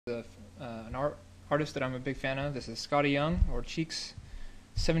An artist that I'm a big fan of. This is Scotty Young, or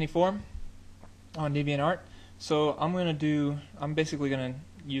Cheeks74 on DeviantArt. So I'm basically going to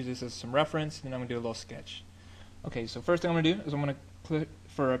use this as some reference, and then I'm going to do a little sketch. Okay, so first thing I'm going to do is I'm going to click,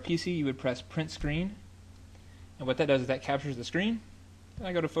 for a PC you would press print screen, and what that does is that captures the screen. Then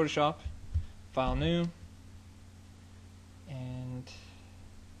I go to Photoshop, File New, and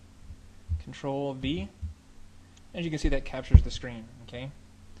Control V. As you can see, that captures the screen. Okay.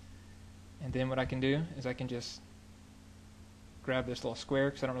 And then what I can do is I can just grab this little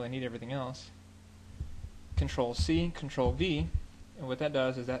square because I don't really need everything else. Control C, Control V, and what that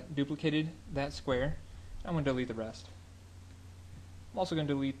does is that duplicated that square. I'm going to delete the rest. I'm also going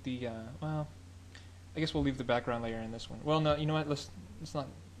to delete the, well, I guess we'll leave the background layer in this one. Well, no, you know what, let's not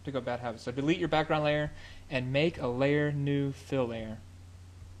pick up bad habits. So delete your background layer and make a layer new fill layer.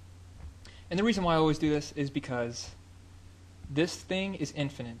 And the reason why I always do this is because this thing is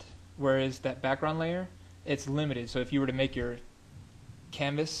infinite, whereas that background layer, it's limited. So if you were to make your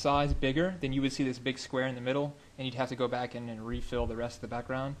canvas size bigger, then you would see this big square in the middle, and you'd have to go back in and refill the rest of the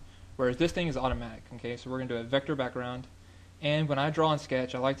background. Whereas this thing is automatic. Okay, so we're going to do a vector background, and when I draw and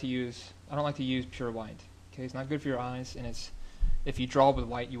sketch, I don't like to use pure white. Okay, it's not good for your eyes, and if you draw with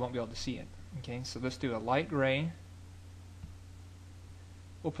white, you won't be able to see it. Okay, so let's do a light gray.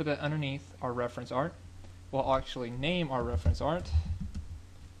 We'll put that underneath our reference art. We'll actually name our reference art.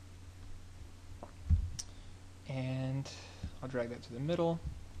 And I'll drag that to the middle.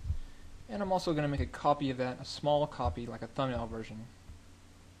 And I'm also going to make a copy of that, a small copy, like a thumbnail version.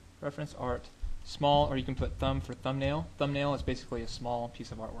 Reference art, small, or you can put thumb for thumbnail. Thumbnail is basically a small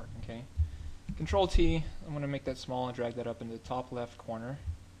piece of artwork. Okay. Control T, I'm going to make that small and drag that up into the top left corner.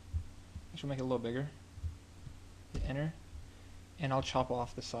 Actually, make it a little bigger. Hit Enter. And I'll chop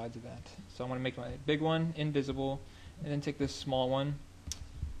off the sides of that. So I'm going to make my big one invisible, and then take this small one,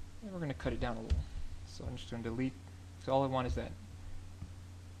 and we're going to cut it down a little. So I'm just going to delete, so all I want is that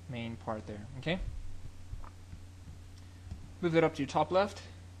main part there. Okay? Move that up to your top left.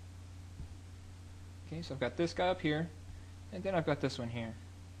 Okay, so I've got this guy up here, and then I've got this one here.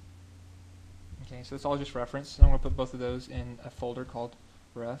 Okay, so it's all just reference. So I'm going to put both of those in a folder called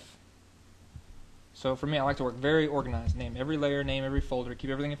Ref. So for me, I like to work very organized. Name every layer, name every folder, keep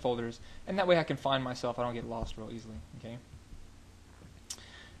everything in folders, and that way I can find myself. I don't get lost real easily. Okay.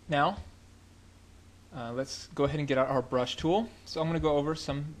 Now, let's go ahead and get out our brush tool. So I'm going to go over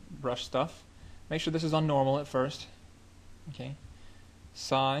some brush stuff. Make sure this is on normal at first. Okay.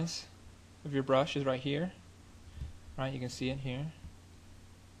 Size of your brush is right here. Right, you can see it here.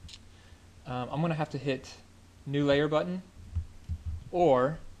 I'm going to have to hit New Layer button,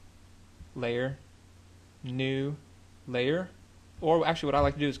 or Layer, New Layer, or actually what I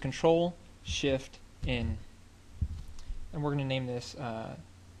like to do is Control Shift N, and we're going to name this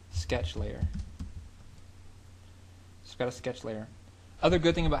Sketch Layer. So we've got a sketch layer. Other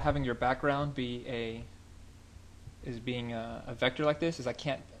good thing about having your background being a vector like this is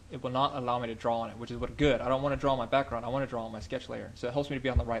it will not allow me to draw on it, which is good. I don't want to draw on my background. I want to draw on my sketch layer. So it helps me to be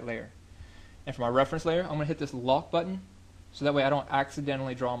on the right layer. And for my reference layer, I'm going to hit this lock button, so that way I don't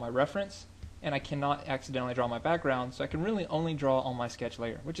accidentally draw on my reference, and I cannot accidentally draw my background, so I can really only draw on my sketch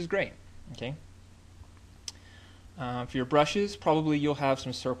layer, which is great. Okay. For your brushes, probably you'll have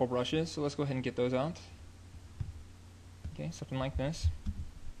some circle brushes, so let's go ahead and get those out. Okay, something like this.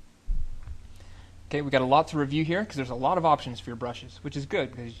 Okay, we got a lot to review here because there's a lot of options for your brushes, which is good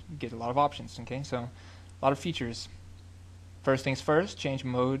because you get a lot of options. Okay, so a lot of features. First things first, change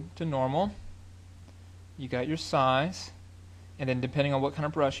mode to normal. You got your size, and then depending on what kind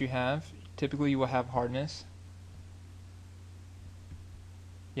of brush you have, typically you will have hardness.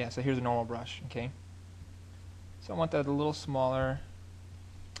 Yeah, so here's a normal brush. Okay, so I want that a little smaller.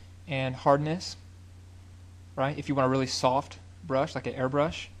 And hardness, right? If you want a really soft brush, like an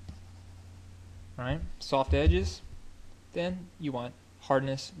airbrush, right? Soft edges, then you want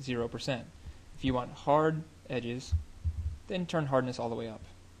hardness 0%. If you want hard edges, then turn hardness all the way up.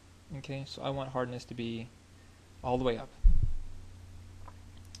 Okay, so I want hardness to be all the way up.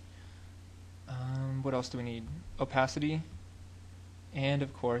 What else do we need? Opacity, and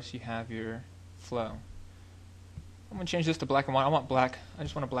of course you have your flow. I'm going to change this to black and white. I want black. I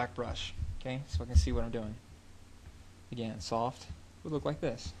just want a black brush. Okay, so I can see what I'm doing. Again, soft would look like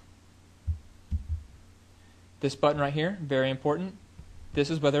this. This button right here, very important. This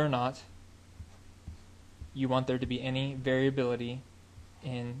is whether or not you want there to be any variability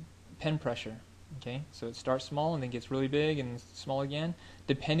in pen pressure. Okay, so it starts small and then gets really big and small again,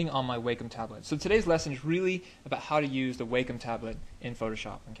 depending on my Wacom tablet. So today's lesson is really about how to use the Wacom tablet in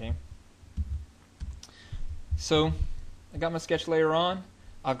Photoshop. Okay, so I got my sketch layer on.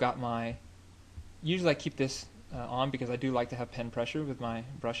 I've got my, usually I keep this on because I do like to have pen pressure with my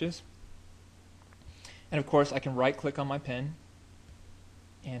brushes. And of course I can right click on my pen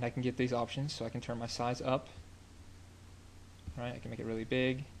and I can get these options, so I can turn my size up, right? I can make it really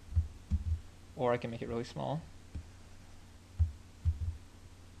big, or I can make it really small.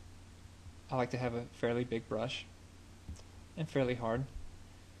 I like to have a fairly big brush and fairly hard.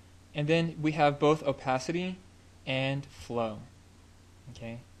 And then we have both opacity and flow.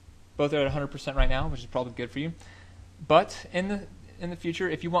 Okay, both are at 100% right now, which is probably good for you. But in the future,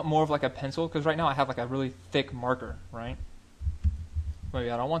 if you want more of like a pencil, because right now I have like a really thick marker, right? Maybe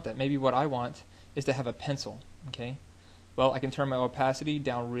I don't want that. Maybe what I want is to have a pencil. Okay, well, I can turn my opacity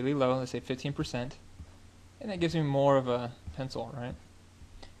down really low, let's say 15%, and that gives me more of a pencil, right?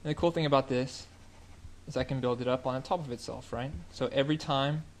 And the cool thing about this is I can build it up on the top of itself, right? So every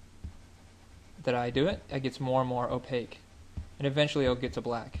time that I do it, it gets more and more opaque, and eventually it'll get to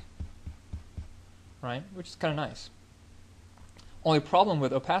black, right? Which is kind of nice. Only problem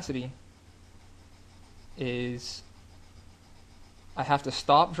with opacity is I have to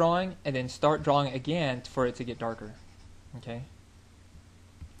stop drawing and then start drawing again for it to get darker. Okay?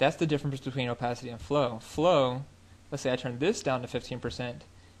 That's the difference between opacity and flow. Flow, let's say I turn this down to 15%.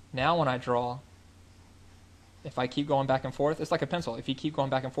 Now when I draw, if I keep going back and forth, it's like a pencil. If you keep going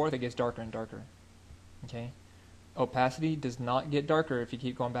back and forth, it gets darker and darker. Okay? Opacity does not get darker if you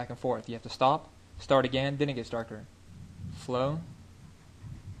keep going back and forth. You have to stop, start again, then it gets darker. Flow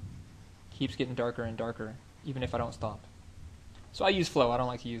keeps getting darker and darker, even if I don't stop. So I use flow. I don't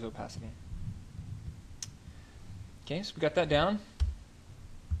like to use opacity. Okay, so we got that down.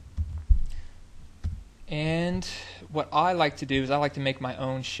 And what I like to do is I like to make my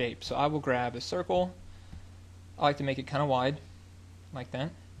own shape. So I will grab a circle. I like to make it kind of wide, like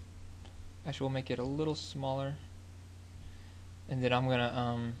that. Actually, we'll make it a little smaller. And then I'm going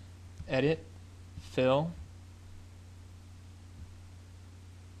to edit, fill.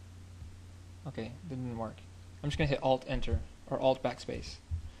 Okay, that didn't work. I'm just going to hit Alt-Enter, or Alt-Backspace.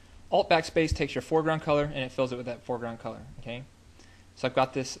 Alt-Backspace takes your foreground color and it fills it with that foreground color. Okay, so I've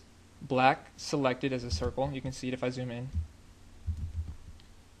got this black selected as a circle. You can see it if I zoom in.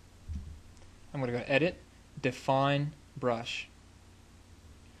 I'm going to go Edit, Define Brush.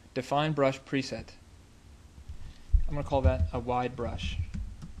 Define Brush Preset. I'm going to call that a wide brush.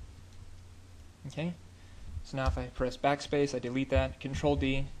 Okay, so now if I press Backspace, I delete that. Control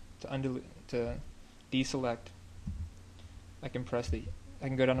D to deselect. I can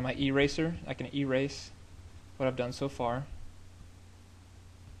go down to my eraser. I can erase what I've done so far.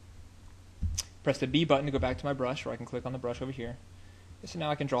 Press the B button to go back to my brush, or I can click on the brush over here. So now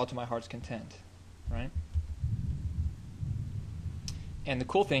I can draw to my heart's content, right? And the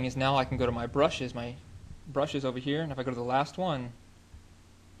cool thing is now I can go to my brushes over here, and if I go to the last one,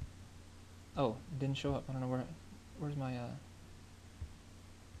 oh, it didn't show up. I don't know where's my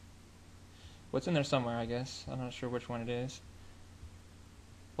what's in there somewhere, I guess. I'm not sure which one it is.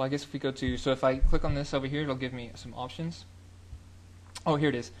 Well, I guess if we go to, so if I click on this over here, it'll give me some options. Oh, here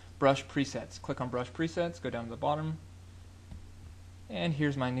it is, brush presets. Click on brush presets, go down to the bottom, and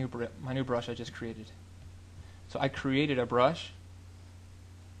here's my new brush I just created. So I created a brush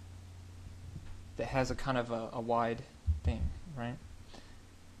that has a kind of a wide thing, right?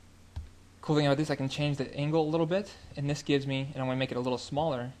 Cool thing about this, I can change the angle a little bit, and this gives me, and I'm going to make it a little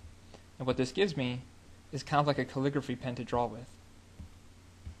smaller, and what this gives me is kind of like a calligraphy pen to draw with.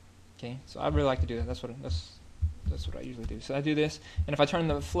 Okay, so I really like to do that. That's what I usually do. So I do this, and if I turn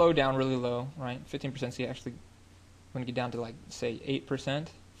the flow down really low, right, 15%, see, actually, I'm going to get down to like, say, 8%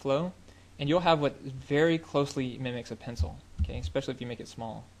 flow, and you'll have what very closely mimics a pencil, okay, especially if you make it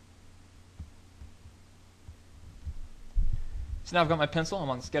small. So now I've got my pencil, I'm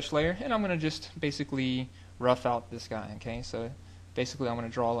on the sketch layer, and I'm going to just basically rough out this guy, okay, so basically I'm going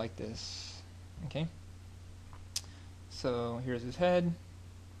to draw like this, okay. So here's his head,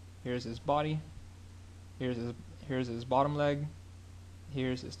 here's his body, here's his bottom leg,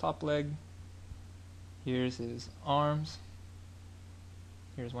 here's his top leg, here's his arms,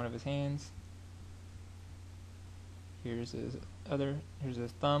 here's one of his hands, here's his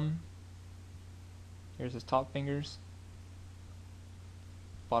thumb, here's his top fingers,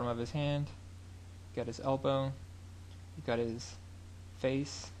 bottom of his hand, got his elbow, you got his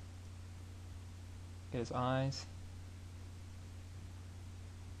face, got his eyes,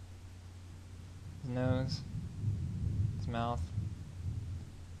 his nose, his mouth,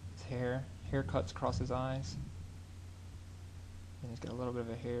 his hair cuts across his eyes, and he's got a little bit of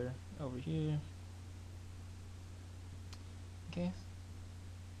a hair over here. Okay.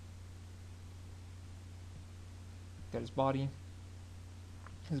 Got his body.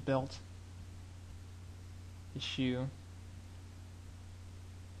 his belt, his shoe,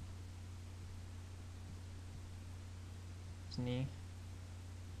 his knee,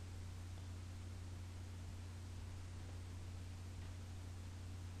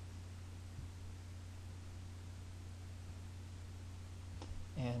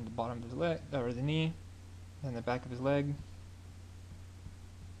 and the bottom of his leg, or the knee, and the back of his leg,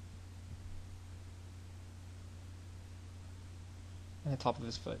 and the top of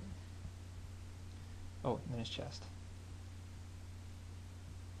his foot. Oh, and then his chest.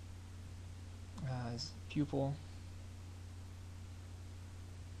 His pupil.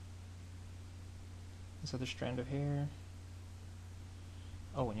 This other strand of hair.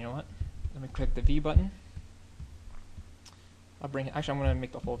 Oh, and you know what? Let me click the V button. Actually, I'm going to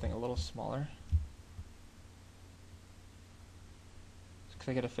make the whole thing a little smaller, because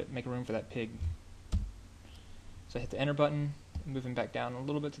I got to make room for that pig. So I hit the enter button, move him back down a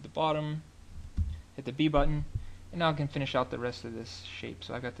little bit to the bottom, hit the B button, and now I can finish out the rest of this shape.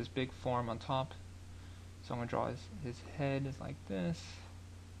 So I've got this big form on top, so I'm going to draw his head is like this,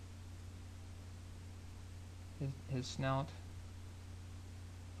 his snout,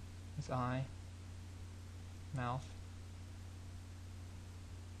 his eye, mouth,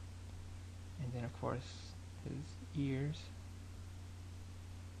 and then of course his ears,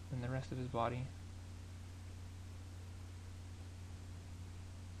 and the rest of his body.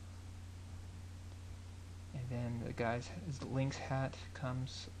 And then his Lynx hat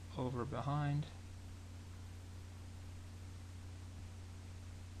comes over behind.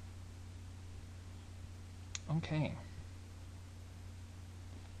 Okay.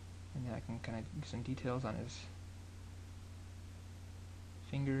 And then I can kind of get some details on his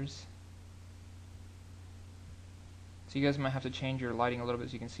fingers. So you guys might have to change your lighting a little bit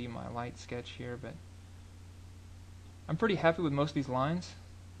so you can see my light sketch here, but I'm pretty happy with most of these lines.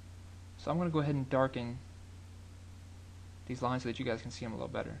 So I'm going to go ahead and darken these lines so that you guys can see them a little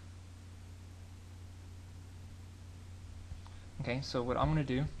better. Okay, so what I'm going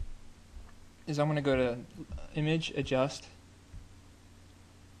to do is I'm going to go to Image, Adjust.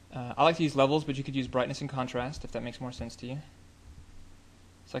 I like to use levels, but you could use brightness and contrast if that makes more sense to you.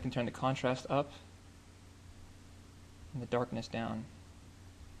 So I can turn the contrast up and the darkness down.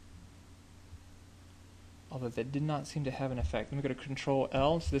 Although that did not seem to have an effect. Let me go to Control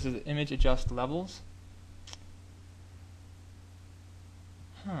L. So this is Image, Adjust, Levels.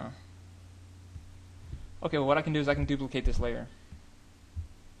 Okay, well what I can do is I can duplicate this layer.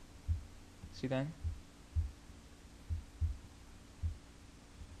 See that?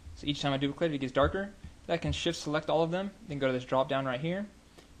 So each time I duplicate it, it gets darker. Then I can shift select all of them, then go to this drop down right here,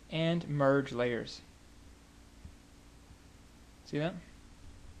 and merge layers. See that?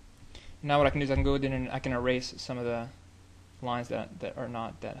 Now what I can do is I can go in and I can erase some of the lines that are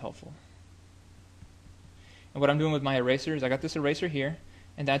not that helpful. And what I'm doing with my eraser is I got this eraser here,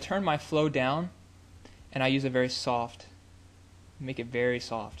 and then I turn my flow down, and I use a very soft, make it very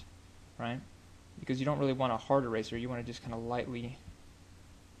soft, right? Because you don't really want a hard eraser, you want to just kind of lightly.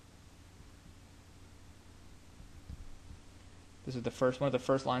 This is one of the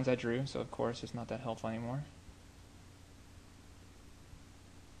first lines I drew, so of course it's not that helpful anymore.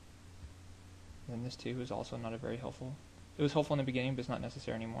 And this too is also not a very helpful. It was helpful in the beginning, but it's not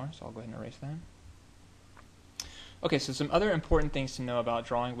necessary anymore, so I'll go ahead and erase that. Okay, so some other important things to know about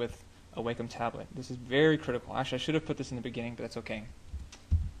drawing with a Wacom tablet. This is very critical. Actually, I should have put this in the beginning, but that's okay.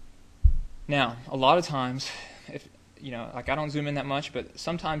 Now, a lot of times, if like I don't zoom in that much, but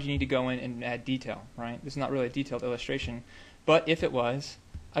sometimes you need to go in and add detail, right? This is not really a detailed illustration, but if it was,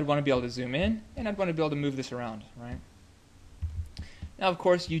 I'd want to be able to zoom in, and I'd want to be able to move this around, right? Now, of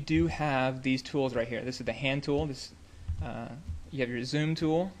course, you do have these tools right here. This is the hand tool. You have your zoom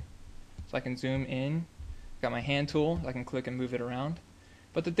tool, so I can zoom in. Got my hand tool. I can click and move it around.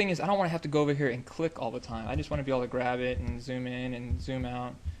 But the thing is, I don't want to have to go over here and click all the time. I just want to be able to grab it and zoom in and zoom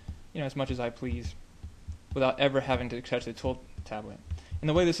out, as much as I please, without ever having to touch the tool tablet. And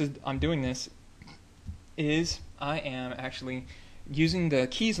the way I'm doing this is I am actually using the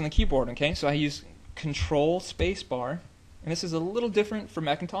keys on the keyboard. Okay, so I use Control Space Bar. And this is a little different for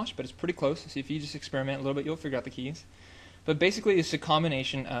Macintosh, but it's pretty close. So if you just experiment a little bit, you'll figure out the keys. But basically, it's a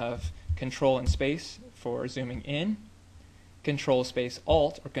combination of Control and Space for zooming in, Control Space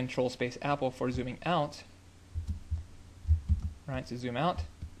Alt or Control Space Apple for zooming out. Right, so zoom out,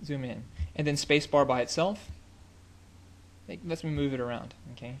 zoom in, and then Space Bar by itself. It lets me move it around.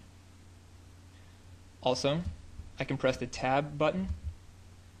 Okay. Also, I can press the Tab button,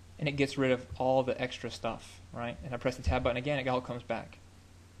 and it gets rid of all the extra stuff, right? And I press the Tab button again, it all comes back.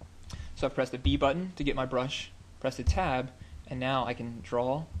 So I press the B button to get my brush, press the Tab, and now I can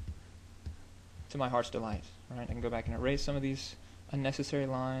draw to my heart's delight. Right? I can go back and erase some of these unnecessary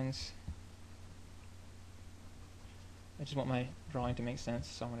lines. I just want my drawing to make sense,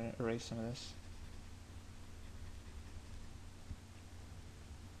 so I'm going to erase some of this.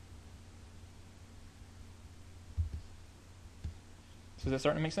 So is that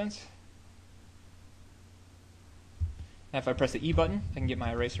starting to make sense? Now if I press the E button, I can get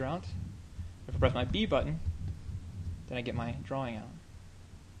my eraser out. If I press my B button, then I get my drawing out.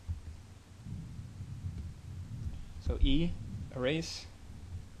 So E, erase.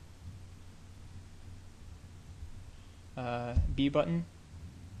 B button.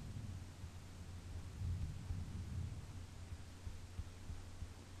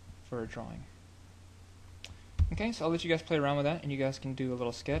 For a drawing. Okay, so I'll let you guys play around with that, and you guys can do a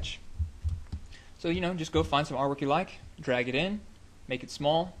little sketch. So, you know, just go find some artwork you like, drag it in, make it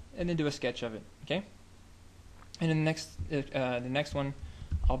small, and then do a sketch of it, okay? And in the next one,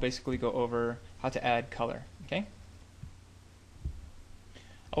 I'll basically go over how to add color, okay?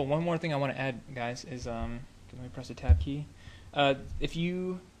 Oh, one more thing I want to add, guys, is, let me press the tab key. If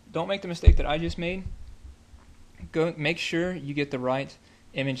you don't make the mistake that I just made, go make sure you get the right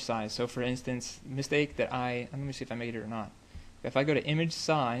image size. So for instance, mistake that let me see if I made it or not. If I go to image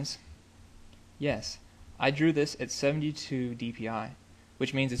size, yes, I drew this at 72 dpi,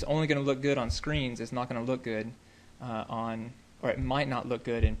 which means it's only going to look good on screens. It's not going to look good or it might not look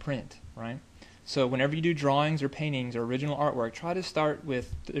good in print, right? So whenever you do drawings or paintings or original artwork, try to start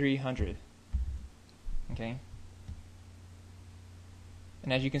with 300, okay?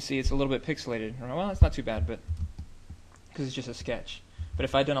 And as you can see, it's a little bit pixelated. Well, it's not too bad, but because it's just a sketch. But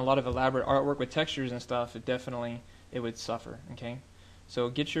if I'd done a lot of elaborate artwork with textures and stuff, it would suffer, okay? So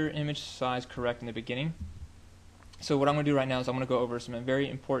get your image size correct in the beginning. So what I'm going to do right now is I'm going to go over some very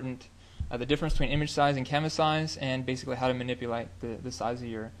important, the difference between image size and canvas size, and basically how to manipulate the size of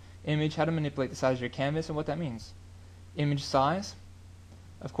your image, how to manipulate the size of your canvas, and what that means. Image size,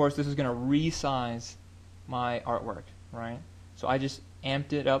 of course, this is going to resize my artwork, right? So I just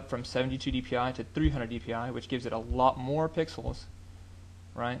amped it up from 72 dpi to 300 dpi, which gives it a lot more pixels,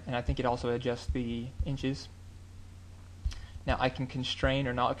 right? And I think it also adjusts the inches. Now I can constrain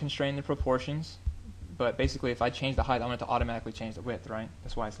or not constrain the proportions, but basically if I change the height, I want it to automatically change the width, right?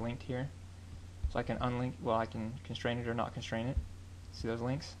 That's why it's linked here. So I can unlink, well, I can constrain it or not constrain it. See those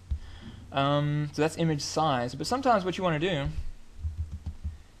links? So that's image size, but sometimes what you want to do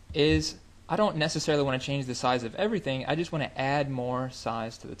is, I don't necessarily want to change the size of everything, I just want to add more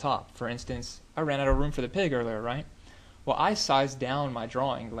size to the top. For instance, I ran out of room for the pig earlier, right? Well, I sized down my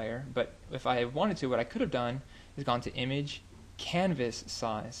drawing layer, but if I wanted to, what I could have done is gone to image, canvas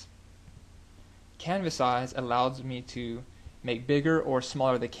size. Canvas size allows me to make bigger or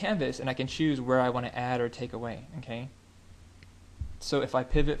smaller the canvas, and I can choose where I want to add or take away, okay? So if I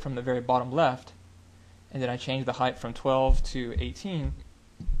pivot from the very bottom left, and then I change the height from 12 to 18,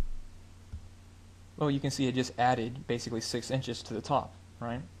 well, you can see it just added basically 6 inches to the top,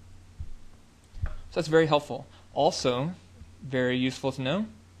 right? So that's very helpful. Also, very useful to know,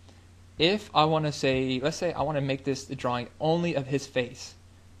 if I want to say, let's say I want to make this the drawing only of his face,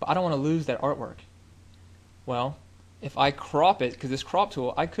 but I don't want to lose that artwork. Well, if I crop it, because this crop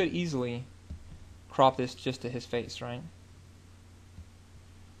tool, I could easily crop this just to his face, right?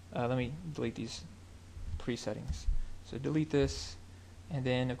 Let me delete these presettings. So delete this, and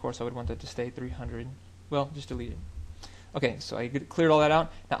then of course I would want that to stay 300. Well, just delete it. Okay, so I cleared all that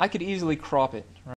out. Now I could easily crop it, right?